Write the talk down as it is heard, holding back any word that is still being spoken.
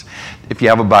If you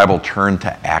have a Bible, turn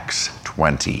to Acts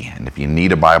 20. And if you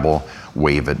need a Bible,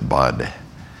 wave at Bud.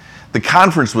 The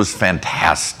conference was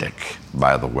fantastic,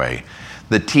 by the way.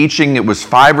 The teaching, it was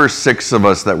 5 or 6 of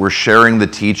us that were sharing the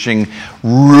teaching,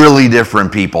 really different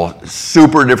people,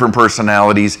 super different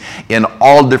personalities in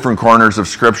all different corners of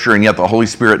Scripture, and yet the Holy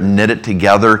Spirit knit it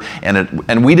together,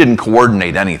 and we didn't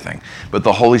coordinate anything, but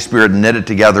the Holy Spirit knit it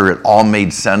together. It all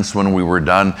made sense when we were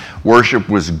done. Worship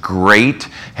was great.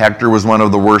 Hector was one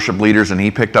of the worship leaders, and he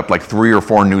picked up like 3 or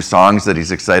 4 new songs that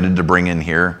he's excited to bring in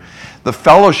here. The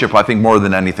fellowship, I think more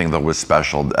than anything, though, was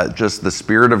special. Just the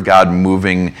Spirit of God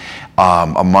moving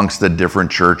amongst the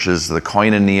different churches. The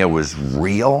koinonia was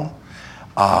real.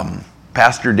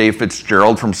 Pastor Dave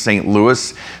Fitzgerald from St.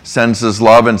 Louis sends his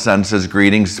love and sends his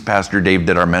greetings. Pastor Dave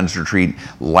did our men's retreat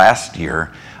last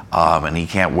year, and he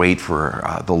can't wait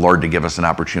for the Lord to give us an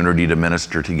opportunity to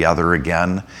minister together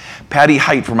again. Patty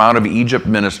Height from Out of Egypt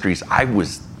Ministries,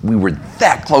 we were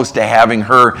that close to having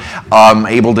her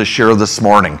able to share this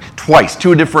morning. Twice,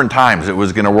 2 different times it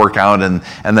was going to work out, and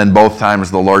then both times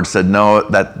the Lord said, no,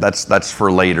 that's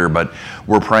for later, but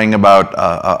we're praying about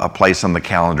a place on the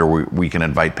calendar where we can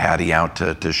invite Patty out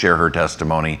to share her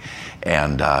testimony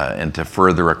and to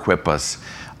further equip us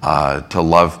to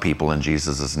love people in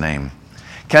Jesus' name.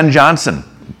 Ken Johnson,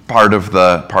 part of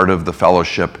the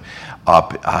fellowship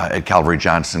up at Calvary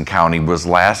Johnson County, was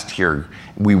last here.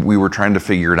 We were trying to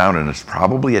figure it out, and it's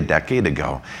probably a decade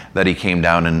ago that he came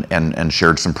down and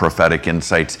shared some prophetic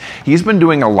insights. He's been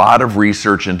doing a lot of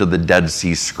research into the Dead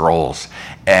Sea Scrolls,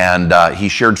 and he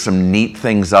shared some neat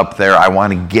things up there. I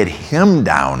want to get him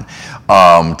down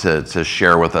to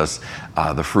share with us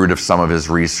the fruit of some of his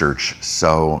research.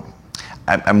 So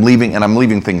I'm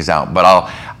leaving things out,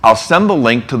 but I'll send the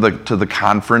link to the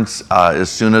conference as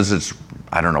soon as it's,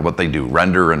 I don't know what they do,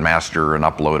 render and master and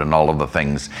upload and all of the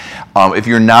things. If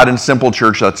you're not in Simple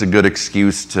Church, that's a good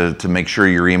excuse to make sure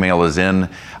your email is in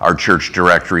our church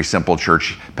directory, Simple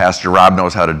Church. Pastor Rob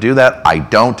knows how to do that. I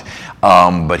don't,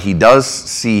 but he does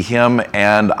see him,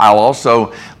 and I'll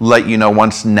also let you know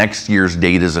once next year's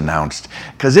date is announced,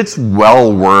 because it's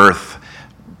well worth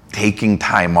taking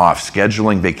time off,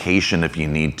 scheduling vacation if you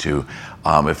need to.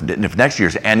 If next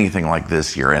year's anything like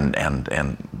this year, and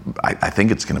I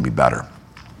think it's going to be better.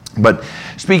 But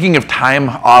speaking of time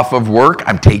off of work,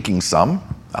 I'm taking some.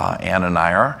 Ann and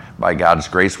I are, by God's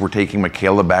grace. We're taking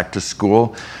Michaela back to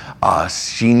school.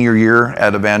 Senior year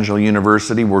at Evangel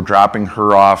University. We're dropping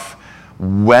her off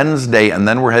Wednesday, and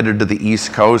then we're headed to the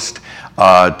East Coast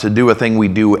to do a thing we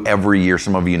do every year.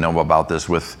 Some of you know about this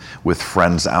with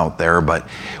friends out there, but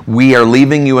we are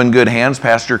leaving you in good hands.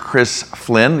 Pastor Chris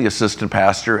Flynn, the assistant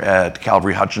pastor at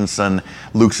Calvary Hutchinson,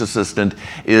 Luke's assistant,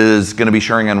 is going to be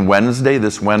sharing on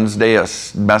this Wednesday, a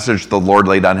message the Lord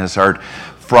laid on his heart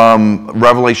from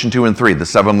Revelation 2 and 3, the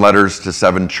 7 letters to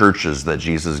 7 churches that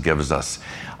Jesus gives us.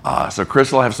 So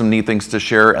Chris will have some neat things to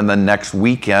share, and then next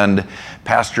weekend,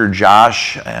 Pastor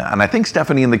Josh and I think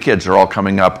Stephanie and the kids are all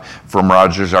coming up from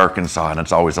Rogers, Arkansas, and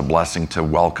it's always a blessing to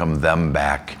welcome them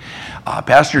back.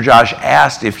 Pastor Josh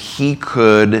asked if he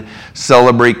could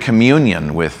celebrate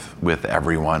communion with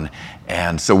everyone,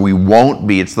 and so we won't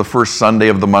be. It's the first Sunday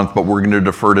of the month, but we're going to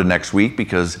defer to next week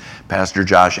because Pastor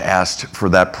Josh asked for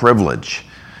that privilege.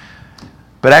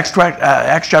 But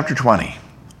Acts chapter 20.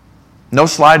 No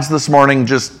slides this morning,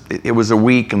 just it was a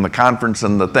week and the conference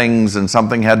and the things, and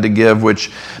something had to give,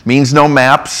 which means no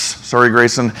maps. Sorry,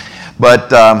 Grayson. But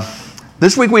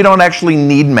this week we don't actually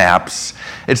need maps.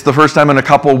 It's the first time in a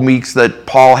couple weeks that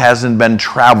Paul hasn't been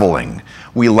traveling.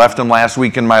 We left him last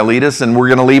week in Miletus, and we're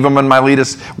going to leave him in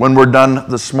Miletus when we're done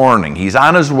this morning. He's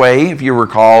on his way, if you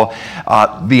recall,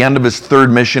 the end of his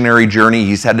 3rd missionary journey.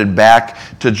 He's headed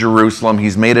back to Jerusalem.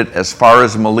 He's made it as far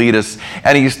as Miletus,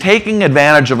 and he's taking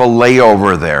advantage of a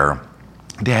layover there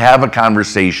to have a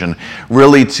conversation,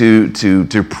 really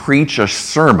to preach a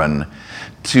sermon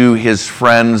to his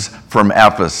friends from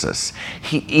Ephesus.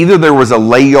 Either there was a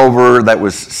layover that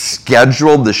was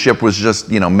scheduled, the ship was just,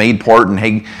 made port, and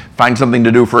hey, find something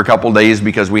to do for a couple days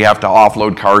because we have to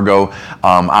offload cargo,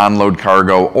 onload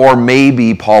cargo, or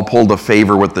maybe Paul pulled a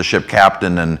favor with the ship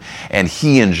captain and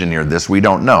he engineered this. We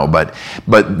don't know, but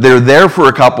they're there for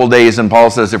a couple days, and Paul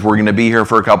says, if we're going to be here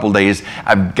for a couple days,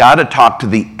 I've got to talk to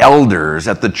the elders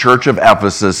at the church of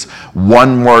Ephesus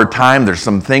one more time. There's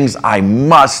some things I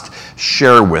must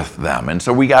share with them. And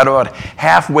so we got about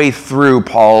halfway through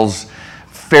Paul's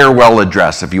farewell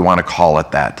address, if you want to call it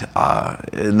that.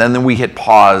 And then we hit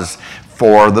pause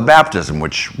for the baptism,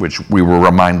 which we were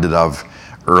reminded of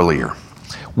earlier.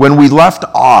 When we left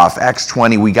off Acts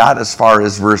 20, we got as far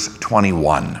as verse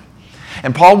 21.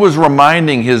 And Paul was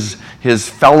reminding his his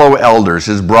fellow elders,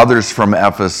 his brothers from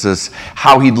Ephesus,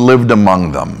 how he'd lived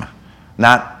among them.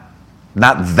 Not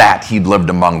that he'd lived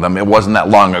among them. It wasn't that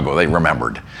long ago, they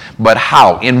remembered. But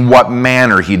how, in what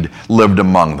manner he'd lived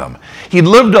among them. He'd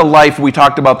lived a life, we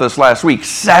talked about this last week,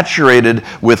 saturated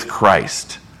with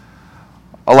Christ.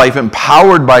 A life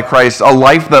empowered by Christ, a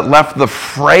life that left the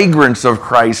fragrance of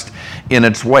Christ in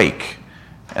its wake.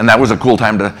 And that was a cool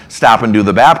time to stop and do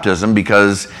the baptism,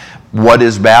 because what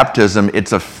is baptism?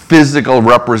 It's a physical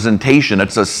representation.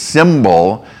 It's a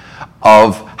symbol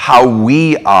of how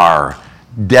we are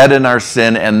dead in our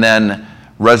sin and then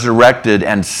resurrected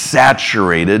and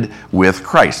saturated with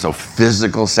Christ. So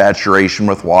physical saturation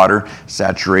with water,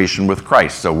 saturation with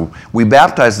Christ. So we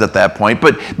baptized at that point.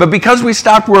 But because we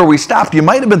stopped where we stopped, you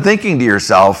might have been thinking to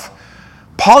yourself,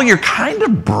 Paul, you're kind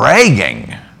of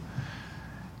bragging.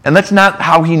 And that's not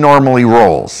how he normally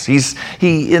rolls. He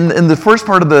in the first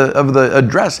part of the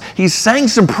address, he's saying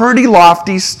some pretty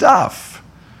lofty stuff.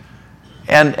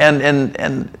 And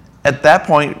at that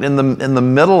point, in the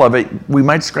middle of it, we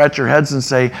might scratch our heads and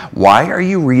say, why are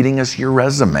you reading us your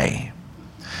resume?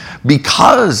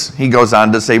 Because, he goes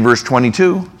on to say, verse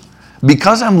 22,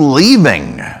 because I'm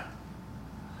leaving.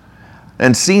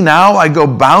 And see, now I go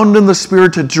bound in the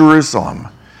Spirit to Jerusalem,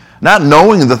 not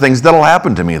knowing the things that'll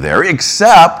happen to me there,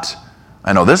 except,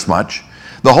 I know this much,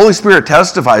 the Holy Spirit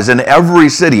testifies in every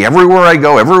city, everywhere I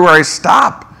go, everywhere I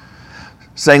stop,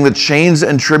 saying that chains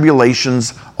and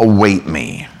tribulations await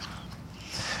me.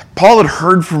 Paul had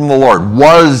heard from the Lord,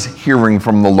 was hearing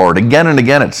from the Lord, again and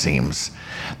again it seems,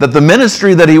 that the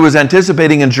ministry that he was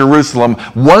anticipating in Jerusalem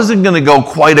wasn't going to go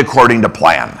quite according to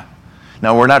plan.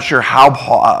 Now, we're not sure how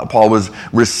Paul was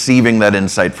receiving that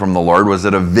insight from the Lord. Was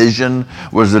it a vision?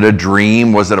 Was it a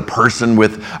dream? Was it a person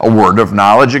with a word of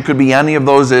knowledge? It could be any of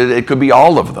those. It could be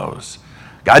all of those.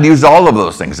 God used all of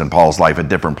those things in Paul's life at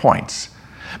different points.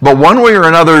 But one way or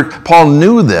another, Paul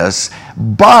knew this,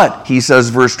 but, he says,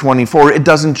 verse 24, it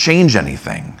doesn't change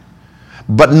anything.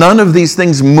 But none of these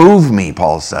things move me,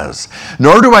 Paul says,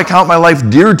 nor do I count my life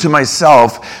dear to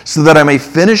myself, so that I may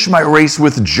finish my race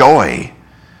with joy,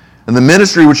 and the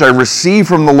ministry which I received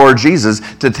from the Lord Jesus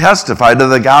to testify to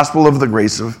the gospel of the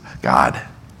grace of God.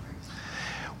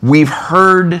 We've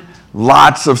heard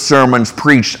lots of sermons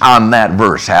preached on that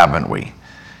verse, haven't we?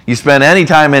 You spend any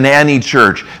time in any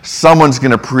church, someone's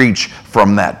going to preach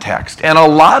from that text. And a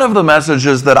lot of the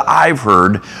messages that I've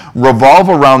heard revolve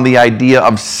around the idea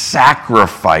of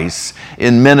sacrifice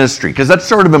in ministry, because that's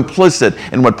sort of implicit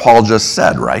in what Paul just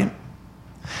said, right?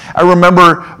 I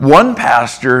remember one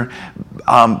pastor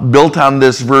built on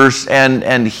this verse,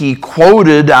 and he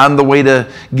quoted on the way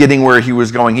to getting where he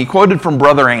was going. He quoted from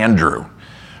Brother Andrew.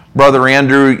 Brother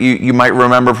Andrew, you might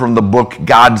remember from the book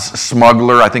God's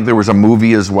Smuggler. I think there was a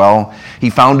movie as well. He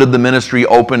founded the ministry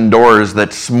Open Doors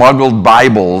that smuggled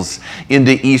Bibles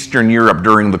into Eastern Europe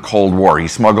during the Cold War. He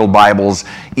smuggled Bibles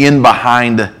in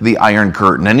behind the Iron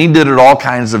Curtain, and he did it all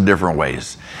kinds of different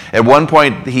ways. At one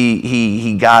point,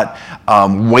 he got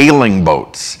whaling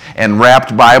boats and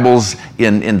wrapped Bibles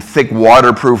in thick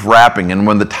waterproof wrapping. And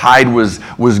when the tide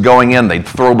was going in, they'd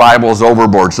throw Bibles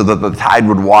overboard so that the tide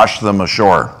would wash them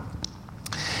ashore.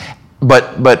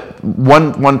 But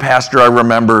one pastor I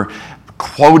remember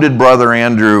quoted Brother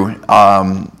Andrew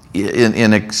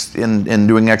in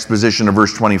doing exposition of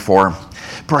verse 24.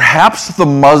 Perhaps the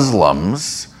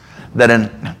Muslims,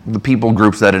 the people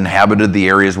groups that inhabited the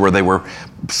areas where they were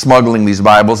smuggling these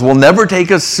Bibles, will never take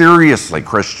us seriously,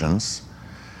 Christians.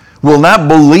 Will not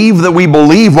believe that we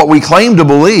believe what we claim to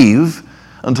believe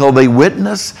until they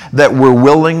witness that we're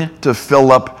willing to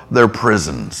fill up their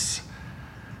prisons,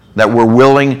 that we're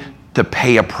willing to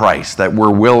pay a price, that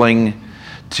we're willing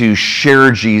to share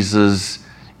Jesus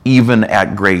even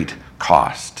at great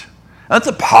cost. That's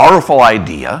a powerful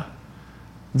idea.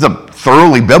 It's a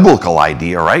thoroughly biblical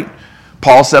idea, right?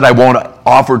 Paul said, I won't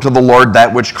offer to the Lord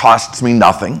that which costs me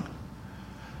nothing.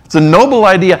 It's a noble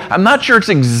idea. I'm not sure it's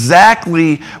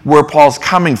exactly where Paul's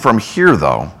coming from here,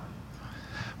 though.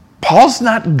 Paul's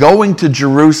not going to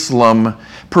Jerusalem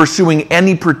pursuing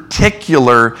any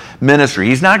particular ministry.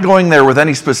 He's not going there with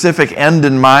any specific end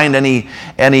in mind, any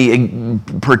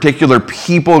particular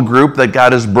people group that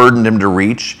God has burdened him to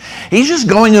reach. He's just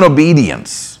going in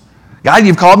obedience. God,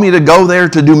 you've called me to go there,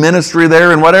 to do ministry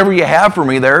there, and whatever you have for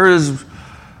me there is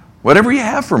whatever you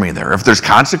have for me there. If there's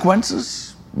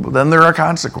consequences, well, then there are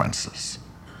consequences.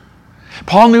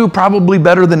 Paul knew probably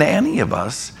better than any of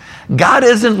us, God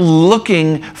isn't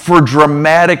looking for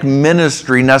dramatic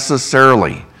ministry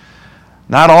necessarily.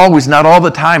 Not always, not all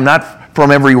the time, not from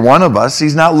every one of us.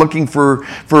 He's not looking for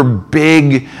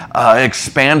big,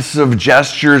 expansive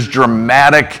gestures,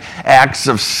 dramatic acts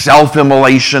of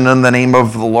self-immolation in the name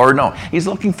of the Lord. No, he's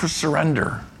looking for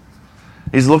surrender.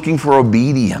 He's looking for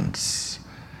obedience.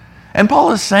 And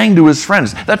Paul is saying to his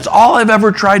friends, that's all I've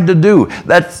ever tried to do.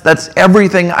 That's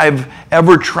everything I've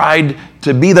ever tried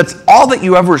to be. That's all that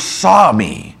you ever saw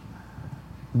me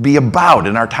be about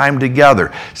in our time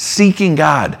together. Seeking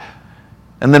God,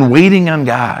 and then waiting on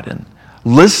God, and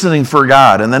listening for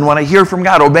God, and then when I hear from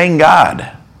God, obeying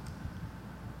God.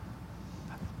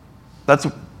 That's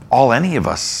all any of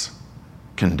us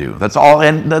can do. That's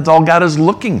all God is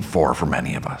looking for from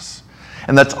any of us.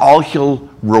 And that's all he'll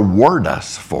reward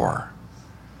us for.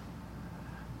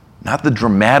 Not the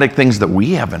dramatic things that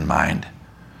we have in mind,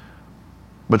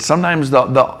 but sometimes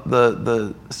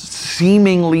the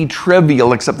seemingly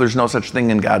trivial, except there's no such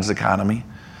thing in God's economy,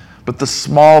 but the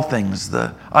small things,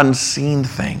 the unseen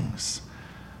things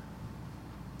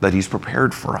that he's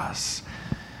prepared for us.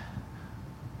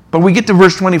 But we get to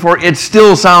verse 24, it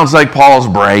still sounds like Paul's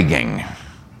bragging.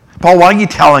 Paul, why are you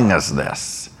telling us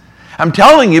this? I'm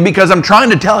telling you because I'm trying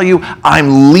to tell you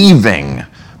I'm leaving,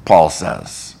 Paul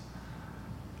says.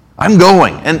 I'm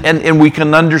going. And we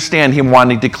can understand him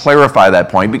wanting to clarify that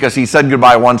point because he said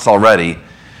goodbye once already.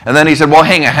 And then he said, well,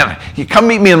 hang on. You come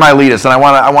meet me in Miletus, and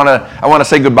I want to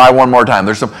say goodbye one more time.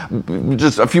 There's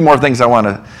just a few more things I want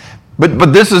to.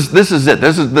 But this is it.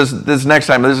 This next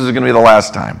time, this is going to be the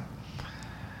last time.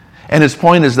 And his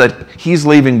point is that he's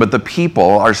leaving, but the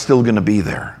people are still going to be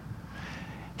there.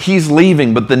 He's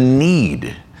leaving, but the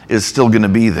need is still going to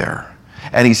be there.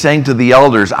 And he's saying to the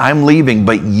elders, I'm leaving,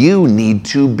 but you need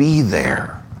to be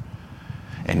there.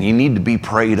 And you need to be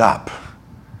prayed up.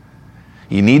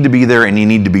 You need to be there, and you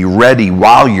need to be ready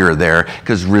while you're there,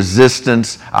 because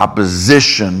resistance,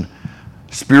 opposition,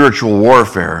 spiritual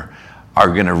warfare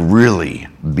are going to really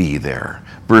be there.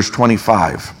 Verse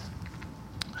 25.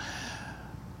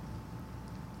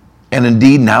 And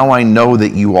indeed, now I know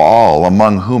that you all,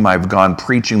 among whom I've gone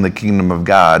preaching the kingdom of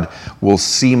God, will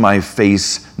see my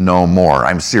face no more.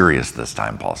 I'm serious this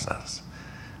time, Paul says.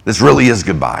 This really is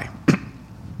goodbye.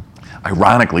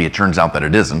 Ironically, it turns out that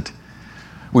it isn't.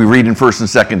 We read in 1 and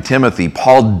 2 Timothy,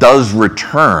 Paul does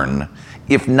return,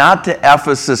 if not to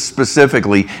Ephesus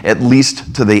specifically, at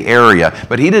least to the area.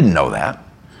 But he didn't know that.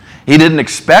 He didn't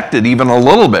expect it even a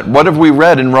little bit. What have we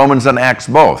read in Romans and Acts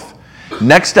both?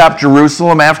 Next stop,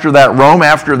 Jerusalem. After that, Rome.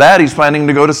 After that, he's planning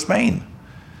to go to Spain.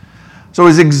 So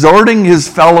he's exhorting his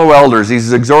fellow elders.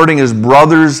 He's exhorting his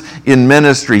brothers in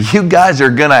ministry. You guys are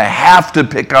going to have to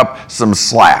pick up some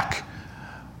slack.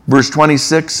 Verse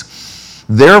 26,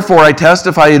 therefore I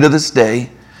testify to this day,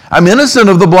 I'm innocent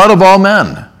of the blood of all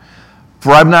men,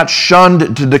 for I've not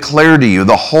shunned to declare to you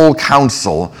the whole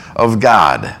counsel of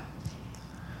God.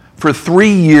 For 3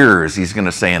 years, he's going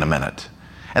to say in a minute.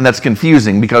 And that's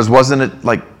confusing because wasn't it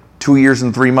like 2 years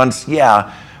and 3 months?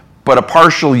 Yeah, but a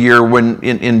partial year when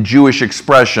in Jewish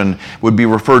expression would be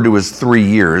referred to as 3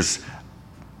 years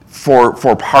for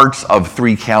parts of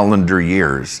 3 calendar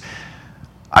years.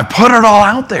 I put it all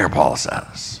out there, Paul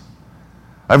says.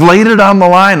 I've laid it on the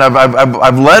line.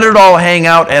 I've let it all hang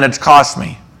out, and it's cost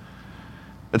me.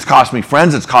 It's cost me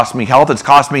friends. It's cost me health. It's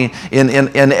cost me in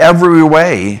every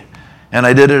way, and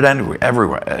I did it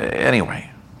anyway.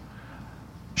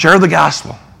 Share the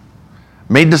gospel,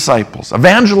 made disciples,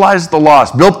 evangelized the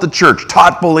lost, built the church,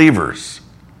 taught believers.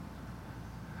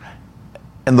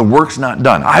 And the work's not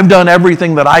done. I've done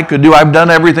everything that I could do. I've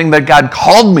done everything that God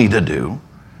called me to do.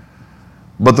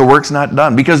 But the work's not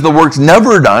done because the work's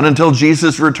never done until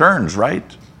Jesus returns,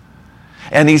 right?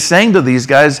 And he's saying to these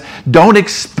guys, don't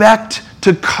expect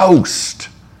to coast.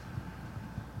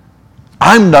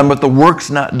 I'm done, but the work's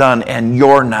not done, and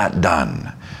you're not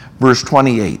done. Verse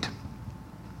 28.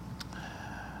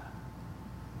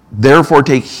 Therefore,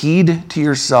 take heed to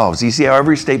yourselves. You see how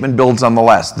every statement builds on the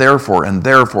last. Therefore, and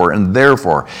therefore, and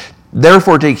therefore.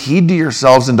 Therefore, take heed to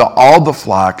yourselves and to all the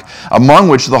flock, among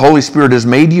which the Holy Spirit has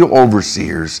made you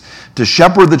overseers, to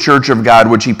shepherd the church of God,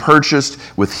 which he purchased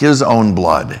with his own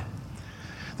blood.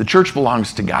 The church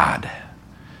belongs to God.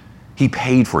 He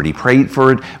paid for it. He paid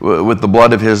for it with the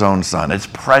blood of his own Son. It's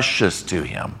precious to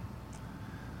him.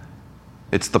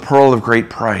 It's the pearl of great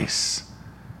price.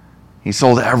 He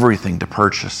sold everything to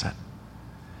purchase it.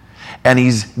 And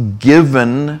he's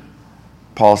given,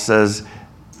 Paul says,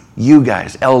 you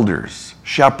guys, elders,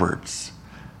 shepherds,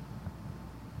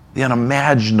 the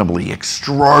unimaginably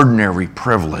extraordinary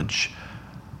privilege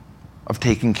of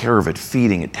taking care of it,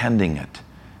 feeding it, tending it,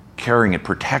 caring it,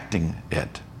 protecting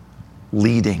it,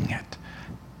 leading it,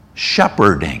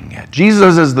 shepherding it.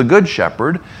 Jesus is the good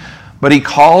shepherd, But he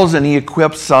calls and he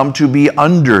equips some to be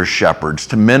under shepherds,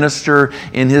 to minister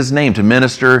in his name, to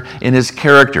minister in his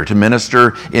character, to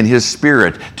minister in his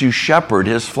spirit, to shepherd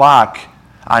his flock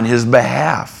on his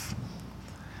behalf.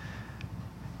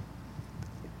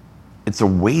 It's a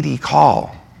weighty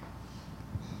call,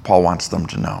 Paul wants them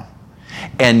to know.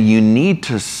 And you need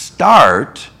to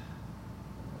start,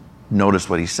 notice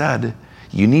what he said,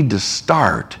 you need to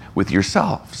start with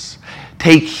yourselves.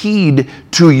 Take heed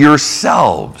to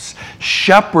yourselves.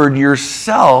 Shepherd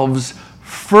yourselves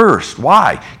first.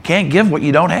 Why? Can't give what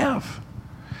you don't have.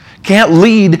 Can't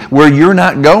lead where you're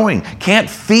not going. Can't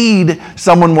feed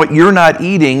someone what you're not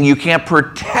eating. You can't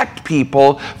protect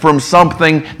people from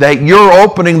something that you're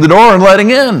opening the door and letting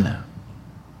in.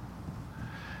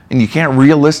 And you can't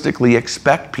realistically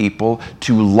expect people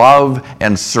to love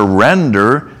and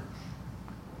surrender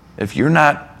if you're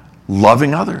not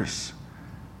loving others.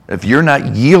 If you're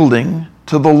not yielding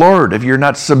to the Lord, if you're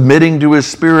not submitting to His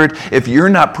Spirit, if you're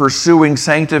not pursuing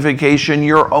sanctification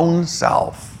your own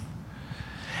self.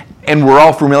 And we're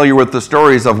all familiar with the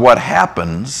stories of what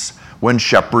happens when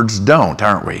shepherds don't,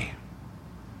 aren't we?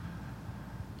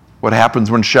 What happens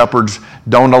when shepherds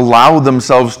don't allow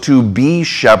themselves to be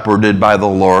shepherded by the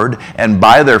Lord and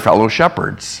by their fellow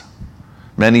shepherds?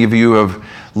 Many of you have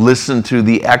listened to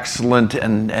the excellent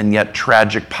and yet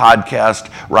tragic podcast,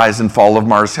 Rise and Fall of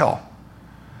Mars Hill.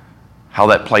 How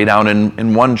that played out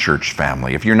in one church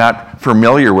family. If you're not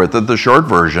familiar with it, the short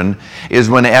version is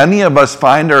when any of us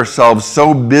find ourselves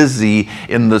so busy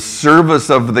in the service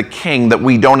of the King that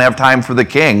we don't have time for the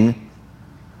King,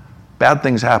 bad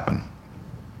things happen.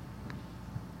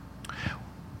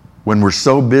 When we're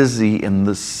so busy in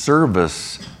the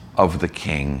service of the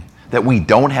King that we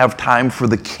don't have time for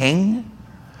the King,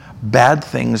 bad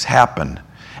things happen.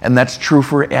 And that's true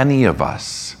for any of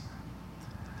us.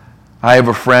 I have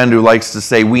a friend who likes to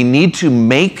say, we need to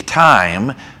make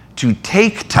time to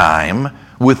take time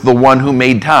with the one who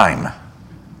made time.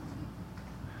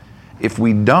 If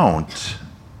we don't,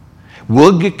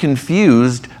 we'll get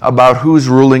confused about who's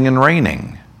ruling and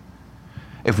reigning.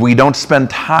 If we don't spend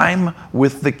time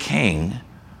with the King,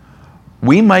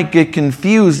 we might get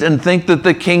confused and think that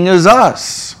the King is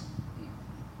us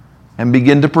and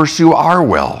begin to pursue our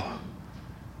will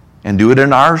and do it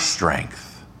in our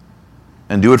strength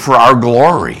and do it for our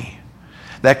glory.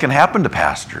 That can happen to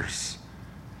pastors.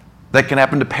 That can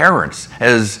happen to parents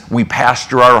as we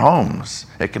pastor our homes.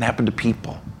 It can happen to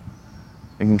people.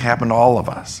 It can happen to all of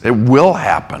us. It will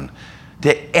happen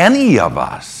to any of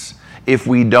us if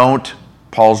we don't,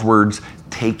 Paul's words,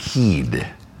 take heed.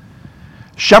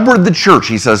 Shepherd the church,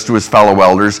 he says to his fellow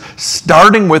elders,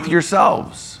 starting with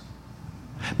yourselves.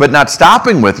 But not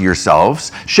stopping with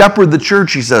yourselves. Shepherd the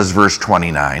church, he says, verse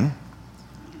 29.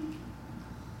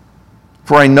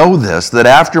 For I know this, that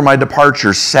after my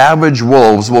departure, savage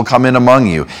wolves will come in among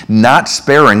you, not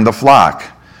sparing the flock.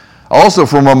 Also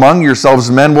from among yourselves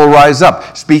men will rise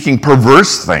up, speaking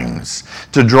perverse things,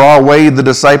 to draw away the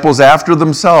disciples after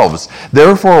themselves.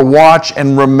 Therefore watch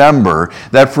and remember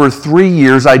that for 3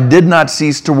 years I did not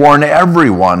cease to warn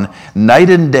everyone, night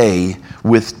and day,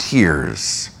 with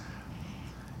tears.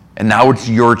 And now it's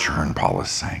your turn, Paul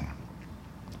is saying.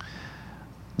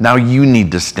 Now you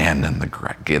need to stand in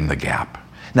the gap.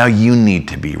 Now you need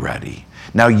to be ready.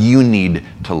 Now you need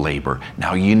to labor.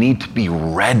 Now you need to be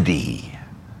ready.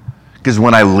 Because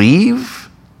when I leave,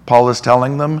 Paul is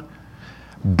telling them,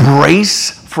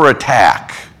 brace for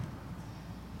attack.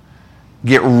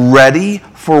 Get ready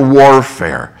for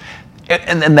warfare.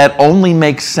 And that only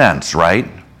makes sense, right?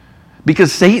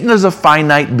 Because Satan is a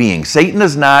finite being. Satan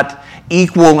is not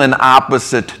equal and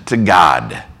opposite to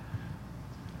God.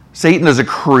 Satan is a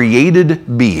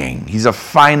created being. He's a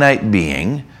finite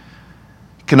being.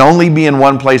 Can only be in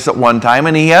one place at one time,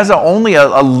 and he has only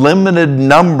a limited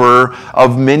number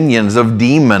of minions, of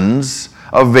demons,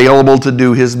 available to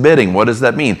do his bidding. What does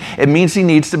that mean? It means he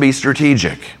needs to be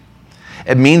strategic.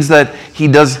 It means that he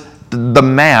does the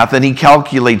math and he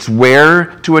calculates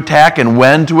where to attack and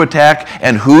when to attack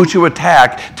and who to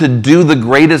attack to do the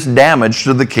greatest damage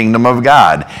to the kingdom of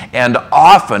God. And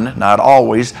often, not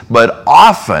always, but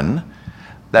often,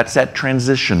 that's at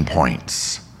transition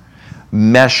points.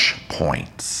 Mesh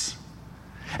points.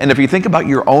 And if you think about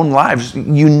your own lives,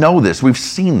 you know this. We've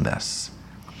seen this.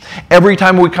 Every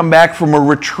time we come back from a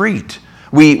retreat,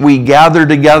 we gather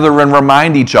together and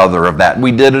remind each other of that.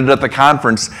 We did it at the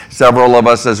conference, several of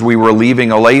us, as we were leaving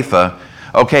Olathe.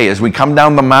 Okay, as we come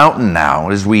down the mountain now,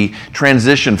 as we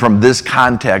transition from this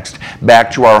context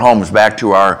back to our homes, back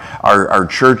to our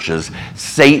churches,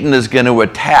 Satan is going to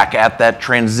attack at that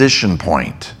transition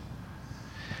point.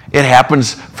 It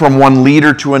happens from one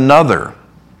leader to another.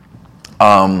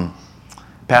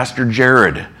 Pastor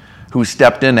Jared, who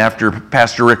stepped in after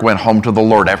Pastor Rick went home to the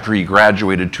Lord after he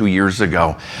graduated 2 years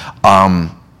ago.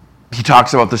 He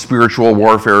talks about the spiritual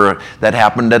warfare that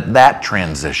happened at that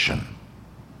transition.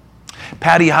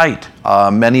 Patty Height,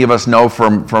 many of us know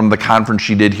from the conference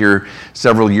she did here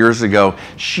several years ago,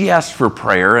 she asked for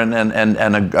prayer, and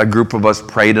a group of us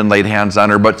prayed and laid hands on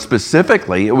her. But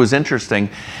specifically, it was interesting.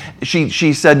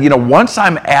 She said, once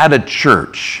I'm at a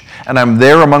church and I'm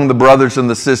there among the brothers and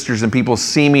the sisters and people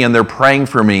see me and they're praying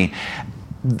for me,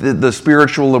 the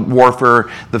spiritual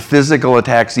warfare, the physical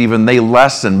attacks even, they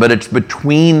lessen. But it's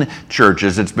between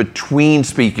churches, it's between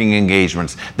speaking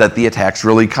engagements that the attacks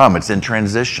really come. It's in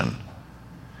transition.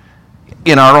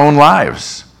 In our own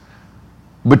lives,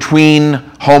 between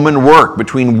home and work,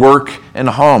 between work and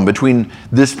home, between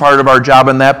this part of our job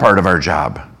and that part of our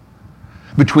job,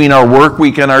 between our work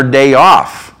week and our day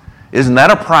off. Isn't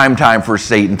that a prime time for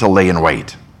Satan to lay in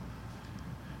wait?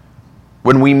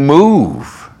 When we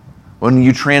move, when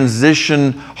you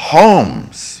transition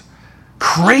homes,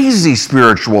 crazy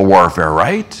spiritual warfare,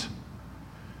 right?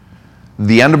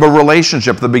 The end of a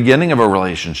relationship, the beginning of a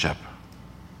relationship.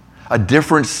 A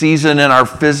different season in our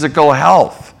physical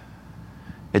health.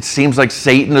 It seems like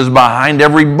Satan is behind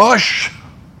every bush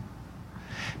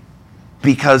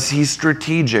because he's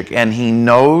strategic and he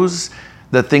knows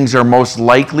that things are most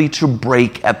likely to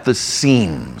break at the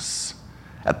seams,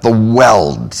 at the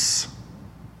welds.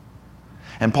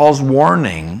 And Paul's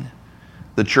warning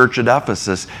the church at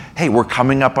Ephesus, hey, we're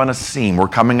coming up on a seam, we're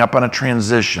coming up on a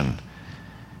transition.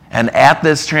 And at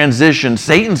this transition,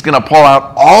 Satan's going to pull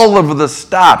out all of the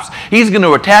stops. He's going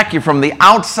to attack you from the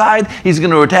outside. He's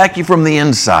going to attack you from the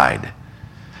inside.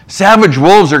 Savage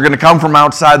wolves are going to come from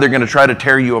outside. They're going to try to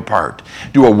tear you apart.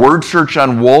 Do a word search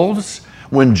on wolves.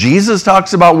 When Jesus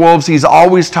talks about wolves, he's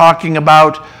always talking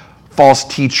about false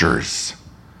teachers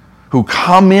who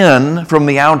come in from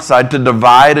the outside to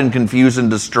divide and confuse and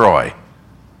destroy.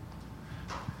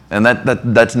 And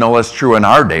that's no less true in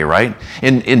our day, right?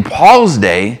 In Paul's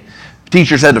day,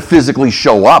 teachers had to physically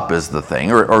show up is the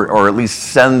thing, or at least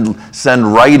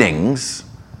send writings.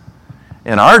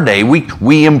 In our day,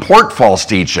 we import false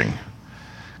teaching.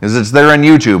 Because it's there on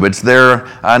YouTube, it's there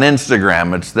on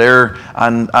Instagram, it's there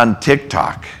on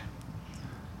TikTok.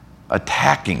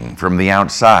 Attacking from the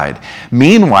outside.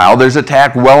 Meanwhile, there's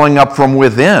attack welling up from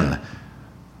within.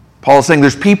 Paul's saying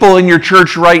there's people in your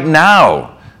church right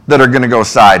now that are going to go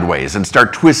sideways and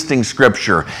start twisting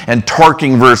Scripture and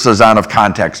torquing verses out of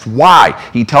context. Why?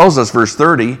 He tells us, verse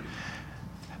 30,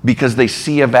 because they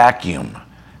see a vacuum.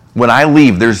 When I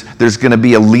leave, there's going to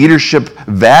be a leadership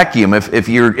vacuum if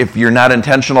you're not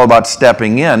intentional about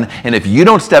stepping in, and if you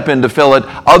don't step in to fill it,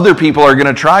 other people are going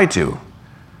to try to.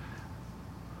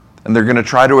 And they're going to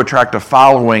try to attract a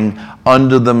following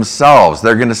unto themselves.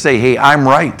 They're going to say, hey, I'm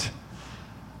right.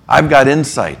 I've got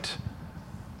insight.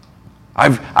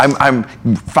 I'm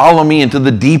follow me into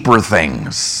the deeper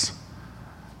things.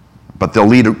 But they'll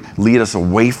lead us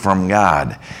away from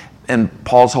God. And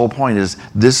Paul's whole point is,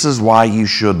 this is why you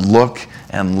should look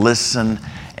and listen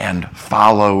and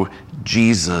follow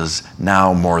Jesus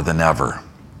now more than ever.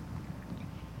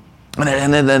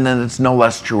 And it's no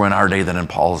less true in our day than in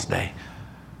Paul's day.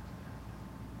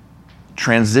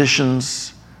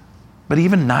 Transitions, but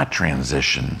even not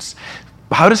transitions.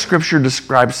 How does Scripture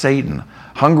describe Satan?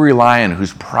 Hungry lion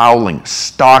who's prowling,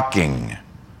 stalking,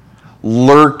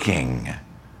 lurking,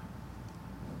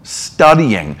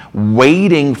 studying,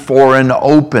 waiting for an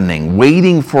opening,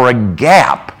 waiting for a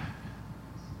gap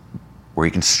where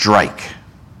he can strike,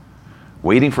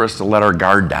 waiting for us to let our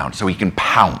guard down so he can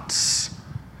pounce.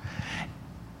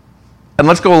 And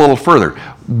let's go a little further.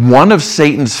 One of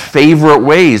Satan's favorite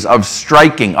ways of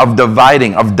striking, of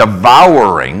dividing, of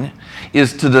devouring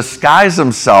is to disguise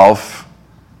himself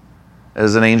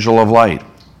as an angel of light.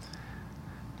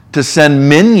 To send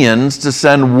minions, to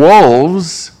send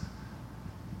wolves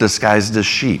disguised as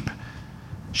sheep.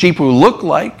 Sheep who look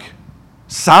like,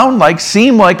 sound like,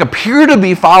 seem like, appear to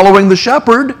be following the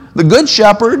shepherd, the good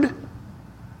shepherd,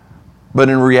 but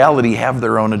in reality have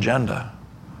their own agenda.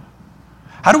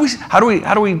 How do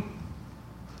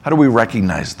we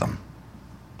recognize them?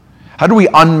 How do we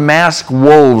unmask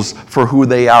wolves for who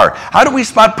they are? How do we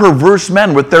spot perverse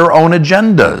men with their own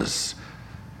agendas?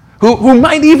 Who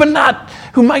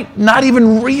might not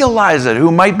even realize it,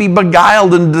 who might be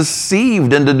beguiled and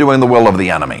deceived into doing the will of the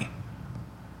enemy?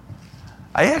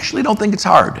 I actually don't think it's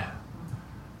hard.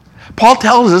 Paul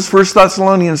tells us, 1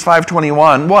 Thessalonians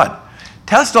 5:21, what?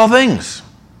 Test all things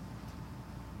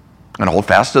and hold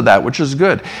fast to that which is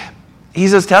good. He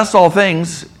says test all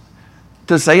things.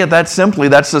 To say it that simply,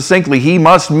 that succinctly, he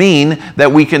must mean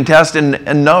that we can test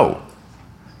and know.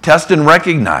 Test and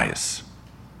recognize.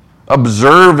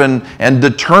 Observe and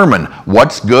determine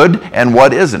what's good and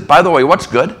what isn't. By the way, what's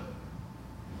good?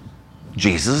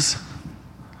 Jesus.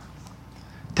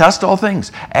 Test all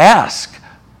things. Ask,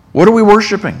 what are we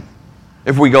worshiping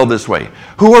if we go this way?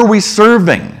 Who are we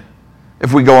serving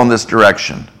if we go in this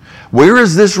direction? Where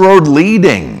is this road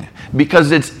leading?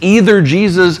 Because it's either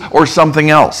Jesus or something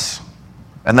else.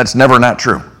 And that's never not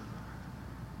true.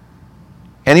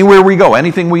 Anywhere we go,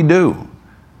 anything we do,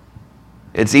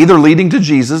 it's either leading to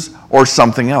Jesus or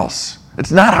something else.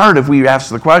 It's not hard if we ask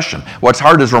the question. What's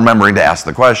hard is remembering to ask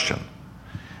the question.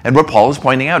 And what Paul is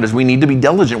pointing out is we need to be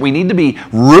diligent. We need to be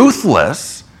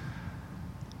ruthless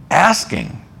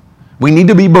asking. We need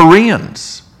to be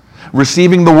Bereans,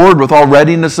 receiving the word with all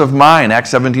readiness of mind,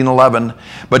 Acts 17:11,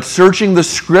 but searching the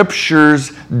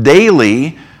scriptures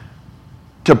daily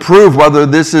to prove whether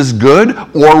this is good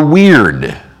or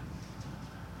weird,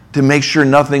 to make sure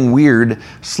nothing weird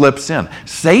slips in.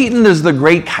 Satan is the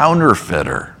great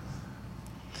counterfeiter.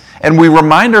 And we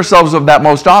remind ourselves of that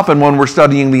most often when we're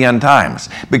studying the end times.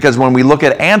 Because when we look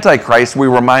at Antichrist, we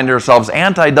remind ourselves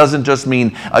anti doesn't just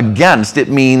mean against, it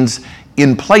means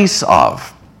in place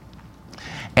of.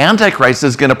 Antichrist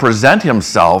is going to present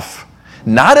himself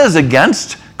not as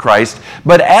against Christ,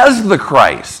 but as the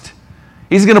Christ.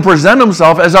 He's going to present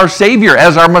himself as our Savior,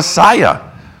 as our Messiah.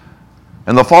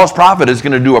 And the false prophet is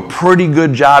going to do a pretty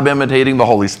good job imitating the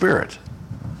Holy Spirit.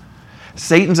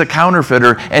 Satan's a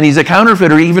counterfeiter, and he's a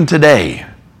counterfeiter even today.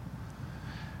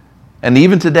 And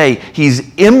even today,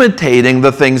 he's imitating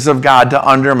the things of God to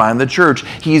undermine the church.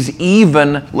 He's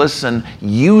even, listen,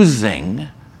 using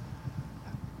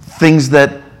things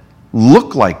that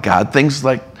look like God, things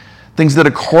that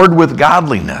accord with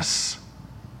godliness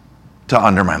to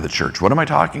undermine the church. What am I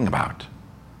talking about?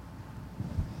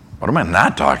 What am I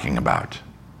not talking about?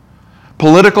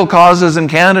 Political causes and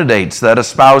candidates that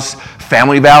espouse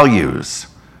family values.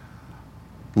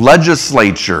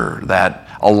 Legislature that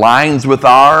aligns with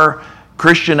our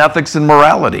Christian ethics and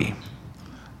morality.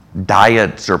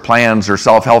 Diets or plans or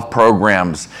self-help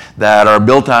programs that are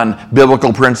built on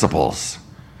biblical principles.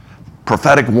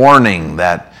 Prophetic warning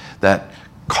that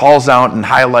calls out and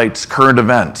highlights current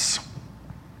events.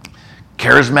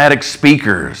 Charismatic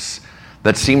speakers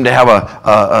that seem to have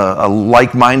a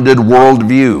like-minded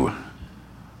worldview.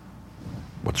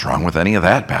 What's wrong with any of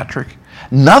that, Patrick?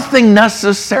 Nothing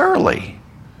necessarily.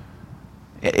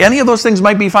 Any of those things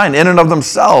might be fine in and of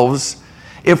themselves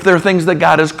if they're things that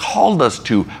God has called us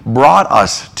to, brought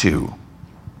us to.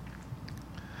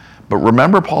 But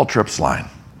remember Paul Tripp's line.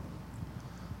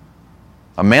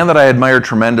 A man that I admire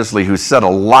tremendously who said a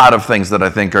lot of things that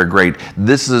I think are great.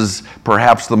 This is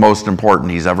perhaps the most important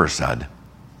he's ever said.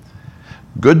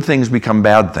 Good things become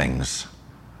bad things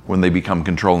when they become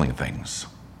controlling things.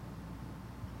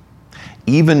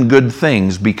 Even good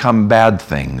things become bad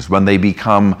things when they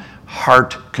become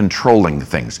heart-controlling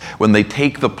things, when they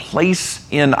take the place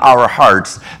in our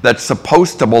hearts that's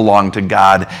supposed to belong to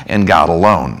God and God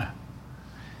alone.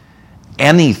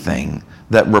 Anything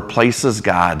that replaces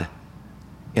God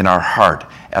in our heart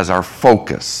as our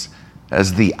focus,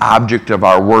 as the object of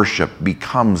our worship,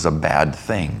 becomes a bad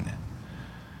thing.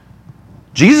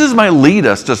 Jesus might lead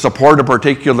us to support a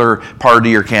particular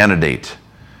party or candidate,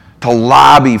 to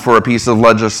lobby for a piece of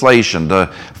legislation, to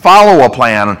follow a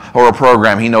plan or a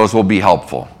program he knows will be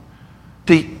helpful,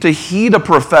 to heed a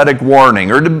prophetic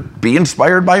warning, or to be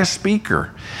inspired by a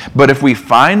speaker. But if we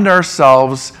find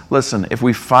ourselves, listen, if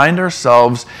we find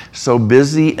ourselves so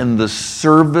busy in the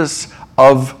service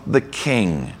of the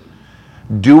King,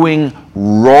 doing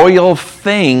royal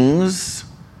things,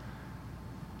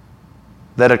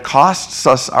 that it costs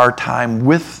us our time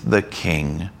with the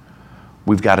King,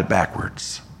 we've got it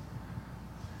backwards.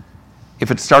 If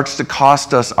it starts to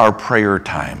cost us our prayer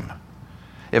time,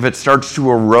 if it starts to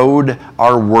erode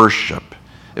our worship,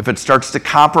 if it starts to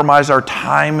compromise our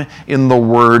time in the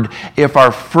Word, if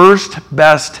our first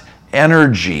best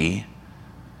energy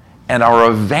and our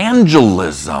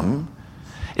evangelism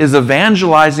is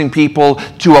evangelizing people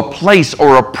to a place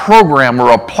or a program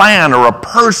or a plan or a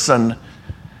person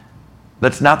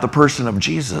that's not the person of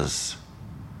Jesus,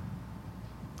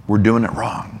 we're doing it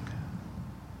wrong.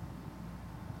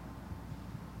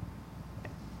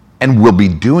 And we'll be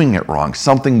doing it wrong.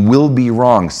 Something will be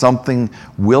wrong. Something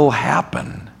will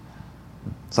happen.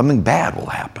 Something bad will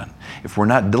happen if we're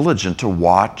not diligent to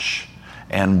watch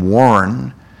and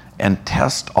warn and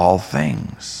test all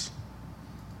things.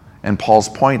 And Paul's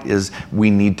point is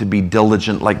we need to be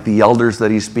diligent, like the elders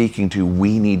that he's speaking to.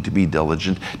 We need to be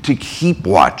diligent to keep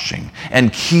watching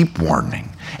and keep warning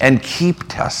and keep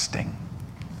testing.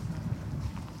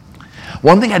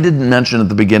 One thing I didn't mention at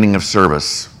the beginning of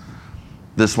service,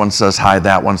 this one says hi,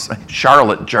 that one's,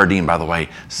 Charlotte Jardine, by the way,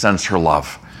 sends her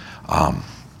love.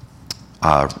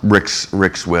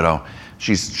 Rick's widow.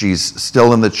 She's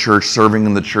still in the church, serving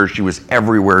in the church. She was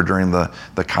everywhere during the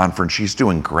conference. She's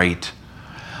doing great.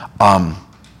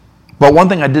 But one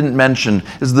thing I didn't mention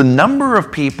is the number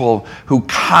of people who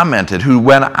commented, who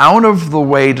went out of the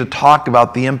way to talk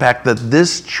about the impact that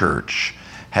this church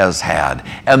has had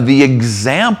and the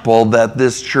example that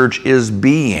this church is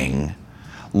being,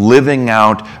 living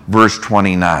out verse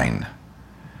 29.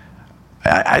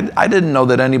 I didn't know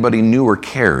that anybody knew or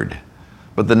cared,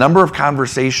 but the number of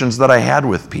conversations that I had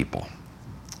with people.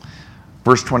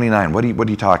 Verse 29, what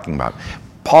are you talking about?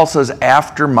 Paul says,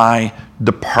 after my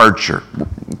departure,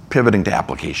 pivoting to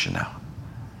application now.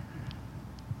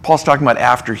 Paul's talking about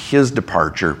after his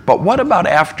departure, but what about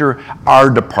after our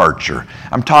departure?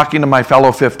 I'm talking to my fellow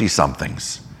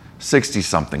 50-somethings,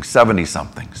 60-somethings,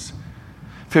 70-somethings.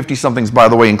 50-somethings, by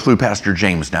the way, include Pastor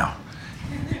James now.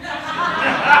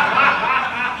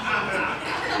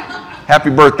 Happy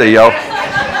birthday, yo.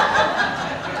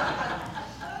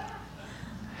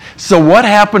 So what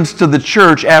happens to the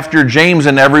church after James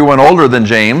and everyone older than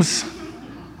James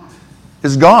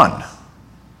is gone?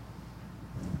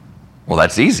 Well,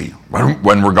 that's easy.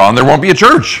 When we're gone, there won't be a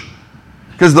church.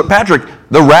 Because, Patrick,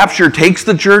 the rapture takes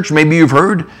the church. Maybe you've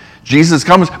heard. Jesus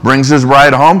comes, brings his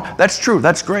bride home. That's true.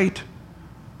 That's great.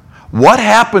 What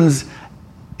happens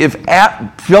if,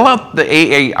 fill out the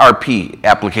AARP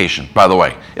application, by the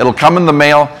way. It'll come in the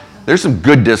mail. There's some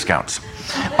good discounts.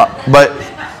 But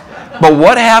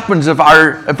what happens if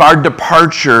our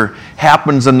departure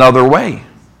happens another way?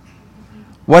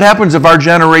 What happens if our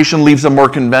generation leaves a more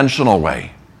conventional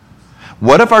way?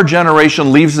 What if our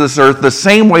generation leaves this earth the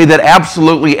same way that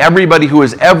absolutely everybody who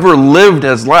has ever lived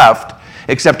has left,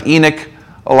 except Enoch,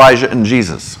 Elijah, and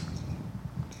Jesus?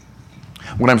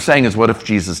 What I'm saying is, what if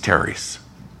Jesus tarries?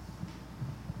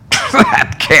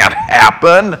 That can't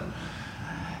happen.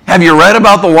 Have you read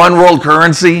about the one world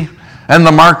currency and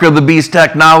the mark of the beast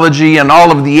technology and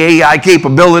all of the AI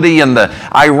capability and the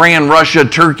Iran, Russia,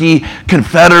 Turkey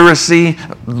confederacy?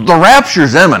 The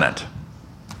rapture's imminent.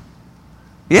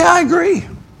 Yeah, I agree.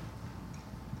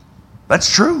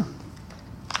 That's true.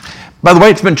 By the way,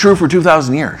 it's been true for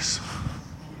 2,000 years.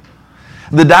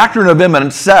 The doctrine of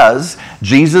imminence says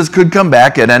Jesus could come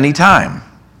back at any time.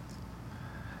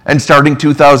 And starting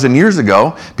 2,000 years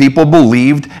ago, people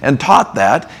believed and taught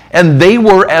that, and they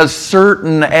were as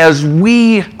certain as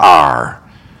we are.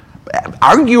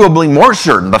 Arguably more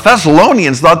certain. The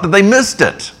Thessalonians thought that they missed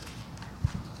it.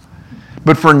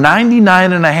 But for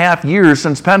 99 and a half years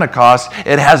since Pentecost,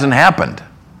 it hasn't happened.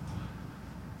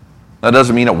 That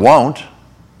doesn't mean it won't.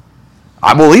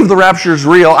 I believe the rapture is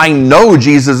real. I know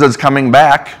Jesus is coming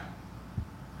back.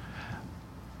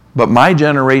 But my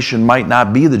generation might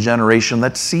not be the generation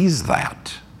that sees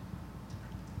that.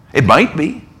 It might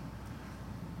be.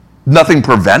 Nothing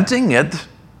preventing it.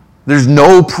 There's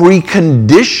no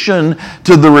precondition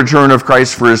to the return of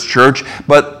Christ for his church,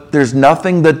 but there's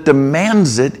nothing that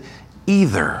demands it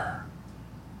either.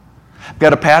 I've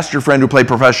got a pastor friend who played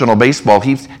professional baseball.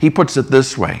 He puts it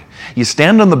this way. You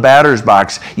stand in the batter's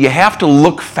box, you have to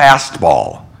look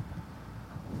fastball,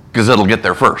 because it'll get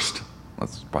there first.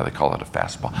 That's why they call it a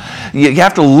fastball. You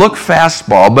have to look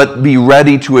fastball, but be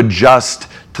ready to adjust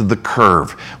to the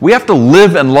curve. We have to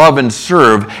live and love and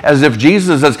serve as if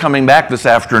Jesus is coming back this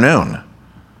afternoon.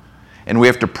 And we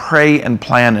have to pray and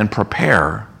plan and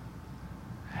prepare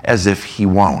as if he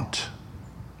won't.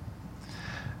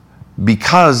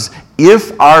 Because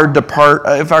if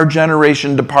our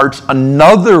generation departs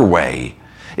another way,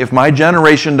 if my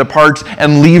generation departs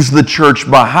and leaves the church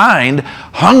behind,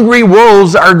 hungry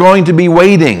wolves are going to be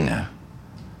waiting.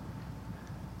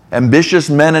 Ambitious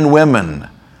men and women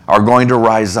are going to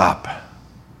rise up.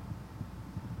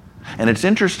 And it's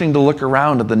interesting to look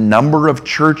around at the number of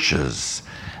churches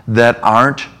that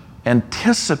aren't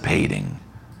anticipating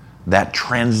that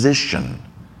transition,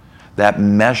 that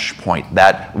mesh point,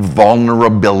 that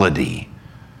vulnerability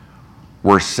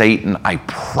where Satan, I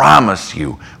promise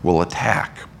you, will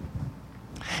attack.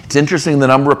 It's interesting the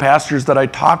number of pastors that I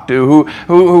talk to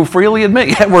who freely admit,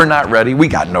 yeah, we're not ready, we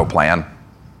got no plan.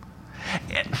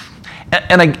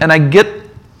 And I get,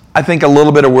 I think, a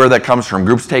little bit of where that comes from.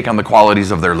 Groups take on the qualities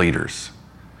of their leaders.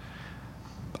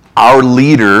 Our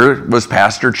leader was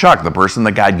Pastor Chuck, the person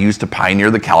that God used to pioneer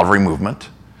the Calvary movement.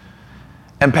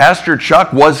 And Pastor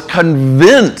Chuck was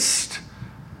convinced,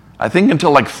 I think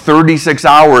until like 36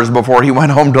 hours before he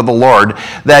went home to the Lord,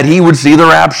 that he would see the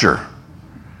rapture.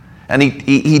 And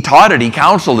he taught it, he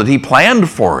counseled it, he planned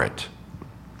for it.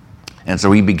 And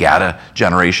so he begat a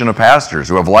generation of pastors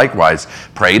who have likewise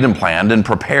prayed and planned and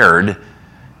prepared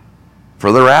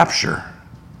for the rapture.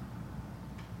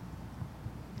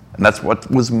 And that's what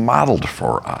was modeled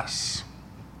for us.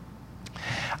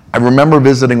 I remember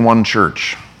visiting one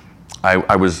church.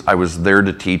 I was there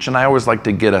to teach, and I always like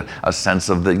to get a sense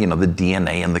of the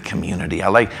DNA in the community. I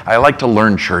like to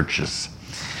learn churches.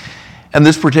 And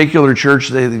this particular church,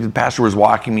 the pastor was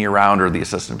walking me around, or the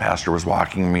assistant pastor was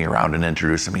walking me around and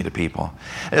introducing me to people.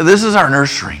 This is our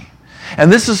nursery. And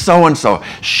this is so-and-so.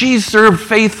 She served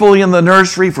faithfully in the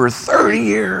nursery for 30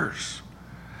 years.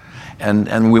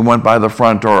 And we went by the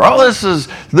front door. Oh, this is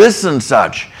this and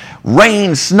such.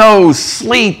 Rain, snow,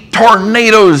 sleet,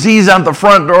 tornadoes. He's at the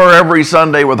front door every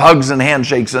Sunday with hugs and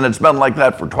handshakes, and it's been like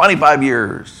that for 25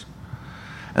 years.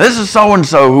 And this is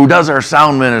so-and-so who does our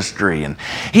sound ministry, and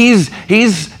he's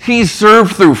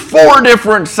served through 4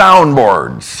 different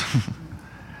soundboards.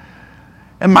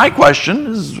 And my question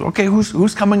is, okay,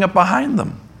 who's coming up behind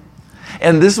them?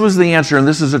 And this was the answer, and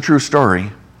this is a true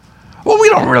story. Well, we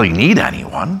don't really need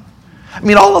anyone. I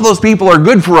mean, all of those people are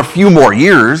good for a few more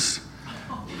years.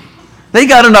 They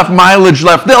got enough mileage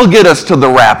left. They'll get us to the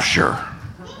rapture.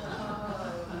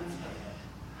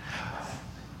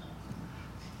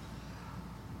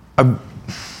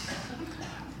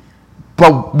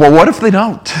 But what if they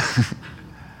don't?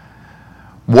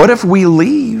 What if we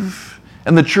leave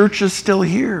and the church is still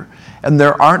here and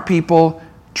there aren't people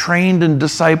trained and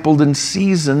discipled and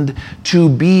seasoned to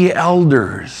be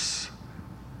elders,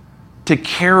 to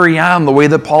carry on the way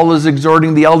that Paul is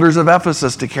exhorting the elders of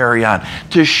Ephesus to carry on,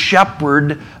 to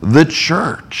shepherd the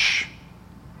church?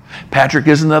 Patrick,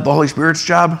 isn't that the Holy Spirit's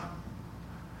job?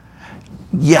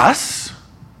 Yes.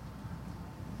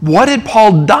 What had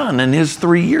Paul done in his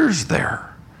 3 years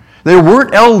there? There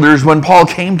weren't elders when Paul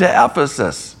came to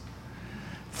Ephesus.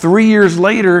 3 years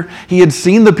later, he had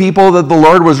seen the people that the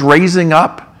Lord was raising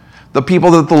up, the people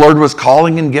that the Lord was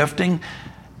calling and gifting,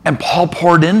 and Paul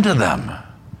poured into them,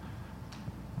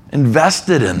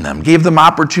 invested in them, gave them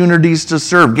opportunities to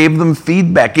serve, gave them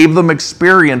feedback, gave them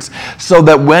experience, so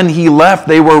that when he left,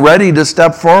 they were ready to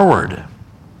step forward.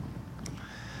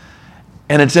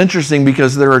 And it's interesting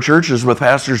because there are churches with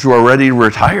pastors who are ready to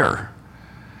retire,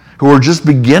 who are just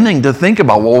beginning to think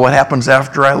about, well, what happens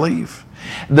after I leave?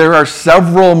 There are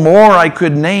several more I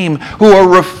could name who are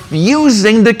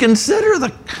refusing to consider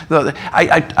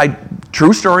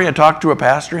true story, I talked to a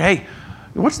pastor, hey,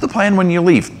 what's the plan when you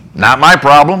leave? Not my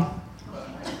problem.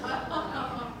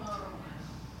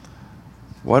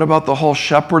 What about the whole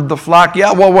shepherd the flock?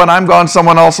 Yeah, well, when I'm gone,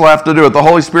 someone else will have to do it. The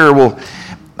Holy Spirit will.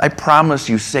 I promise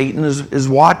you, Satan is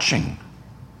watching.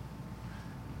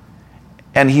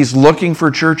 And he's looking for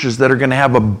churches that are going to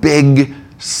have a big,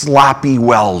 sloppy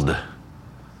weld,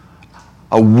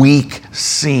 a weak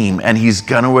seam, and he's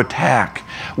going to attack.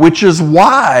 Which is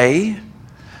why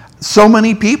so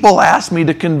many people ask me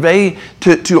to convey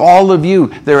to all of you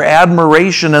their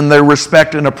admiration and their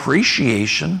respect and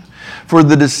appreciation for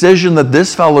the decision that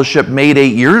this fellowship made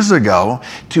 8 years ago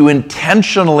to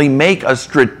intentionally make a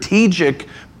strategic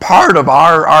part of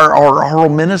our whole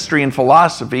ministry and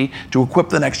philosophy to equip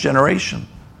the next generation.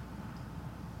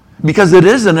 Because it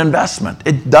is an investment.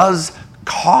 It does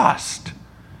cost.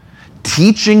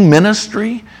 Teaching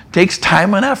ministry takes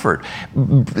time and effort.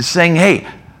 Saying, hey,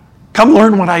 come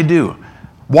learn what I do.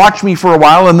 Watch me for a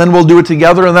while, and then we'll do it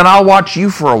together, and then I'll watch you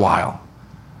for a while.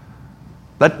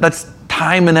 That's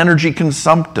time and energy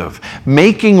consumptive.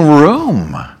 Making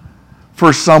room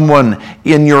for someone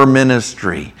in your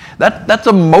ministry. That's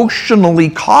emotionally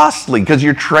costly because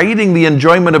you're trading the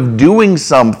enjoyment of doing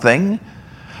something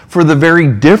for the very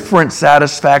different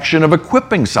satisfaction of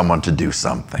equipping someone to do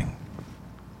something.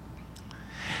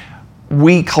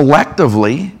 We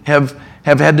collectively have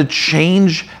had to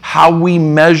change how we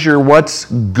measure what's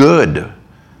good.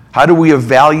 How do we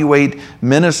evaluate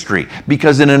ministry?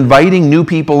 Because in inviting new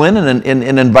people in and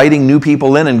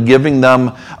giving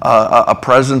them a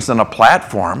presence and a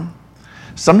platform,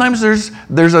 sometimes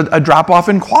there's a drop-off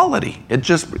in quality. It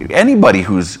just, anybody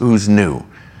who's new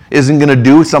isn't going to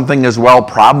do something as well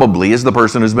probably as the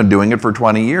person who's been doing it for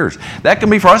 20 years. That can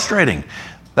be frustrating.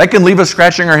 That can leave us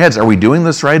scratching our heads. Are we doing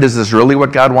this right? Is this really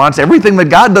what God wants? Everything that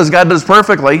God does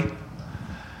perfectly.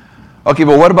 Okay,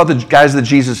 but what about the guys that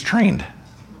Jesus trained?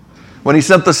 When he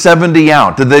sent the 70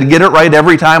 out, did they get it right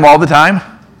every time, all the time?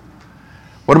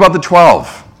 What about the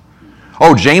 12?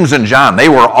 Oh, James and John, they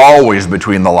were always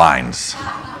between the lines.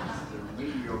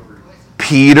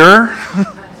 Peter?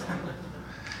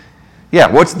 Yeah,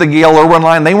 what's the Gail Irwin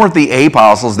line? They weren't the A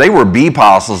apostles, they were B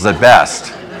apostles at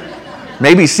best.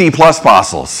 Maybe C+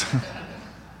 apostles.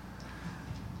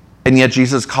 And yet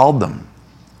Jesus called them.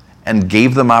 and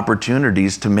gave them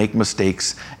opportunities to make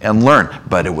mistakes and learn.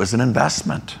 But it was an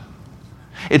investment.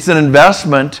 It's an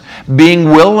investment being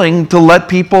willing to let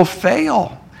people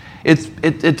fail.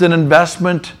 It's an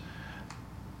investment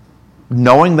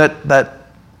knowing that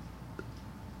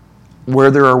where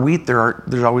there are wheat,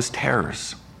 there's always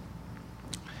tares.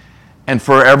 And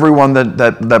for everyone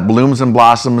that blooms and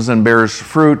blossoms and bears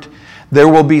fruit, there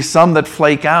will be some that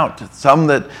flake out, some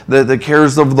that the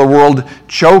cares of the world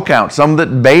choke out, some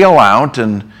that bail out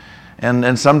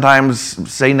and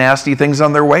sometimes say nasty things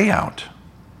on their way out.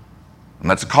 And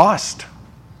that's a cost.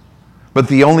 But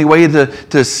the only way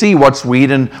to see what's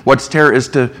wheat and what's tare is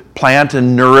to plant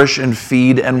and nourish and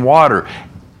feed and water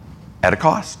at a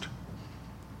cost.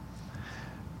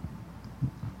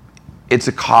 It's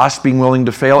a cost being willing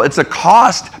to fail. It's a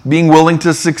cost being willing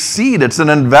to succeed. It's an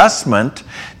investment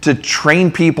to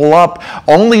train people up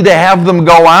only to have them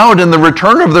go out and the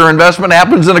return of their investment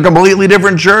happens in a completely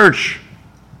different church.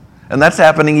 And that's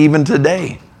happening even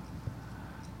today.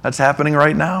 That's happening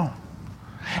right now.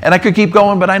 And I could keep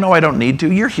going, but I know I don't need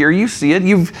to. You're here, you see it.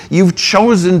 You've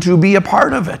chosen to be a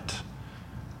part of it.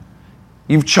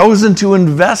 You've chosen to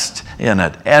invest in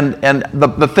it. And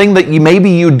the thing that maybe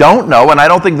you don't know, and I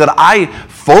don't think that I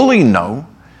fully know,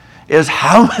 is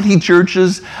how many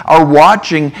churches are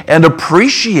watching and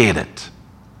appreciate it.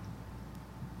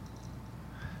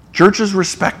 Churches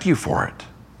respect you for it.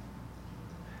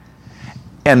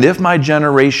 And if my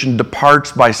generation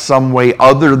departs by some way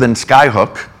other than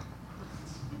Skyhook,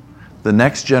 the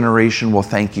next generation will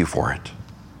thank you for it.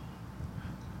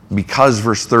 Because,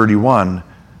 verse 31,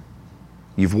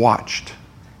 you've watched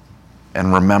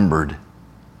and remembered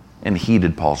and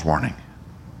heeded Paul's warning.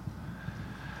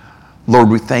 Lord,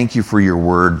 we thank you for your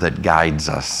word that guides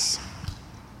us.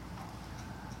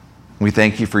 We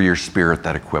thank you for your Spirit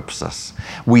that equips us.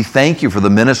 We thank you for the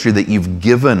ministry that you've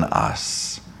given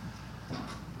us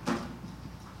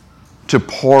to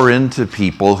pour into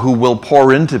people who will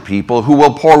pour into people who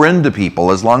will pour into people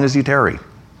as long as you tarry.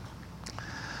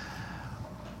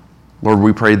 Lord,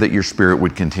 we pray that your Spirit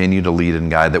would continue to lead and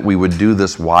guide, that we would do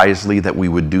this wisely, that we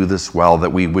would do this well, that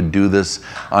we would do this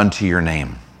unto your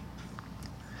name.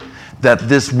 That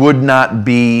this would not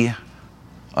be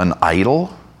an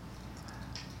idol,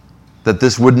 that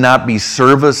this would not be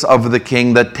service of the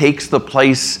King that takes the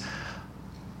place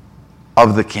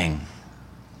of the King.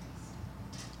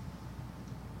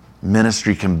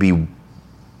 Ministry can be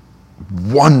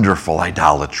wonderful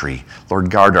idolatry. Lord,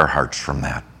 guard our hearts from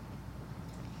that.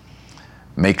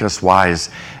 Make us wise.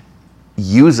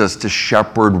 Use us to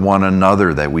shepherd one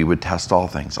another, that we would test all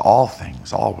things,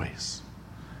 always.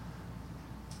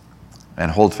 And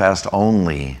hold fast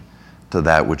only to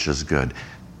that which is good.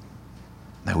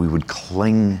 That we would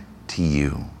cling to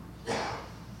you,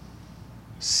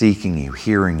 seeking you,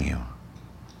 hearing you,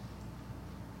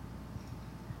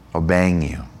 obeying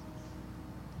you,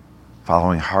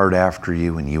 following hard after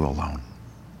you and you alone.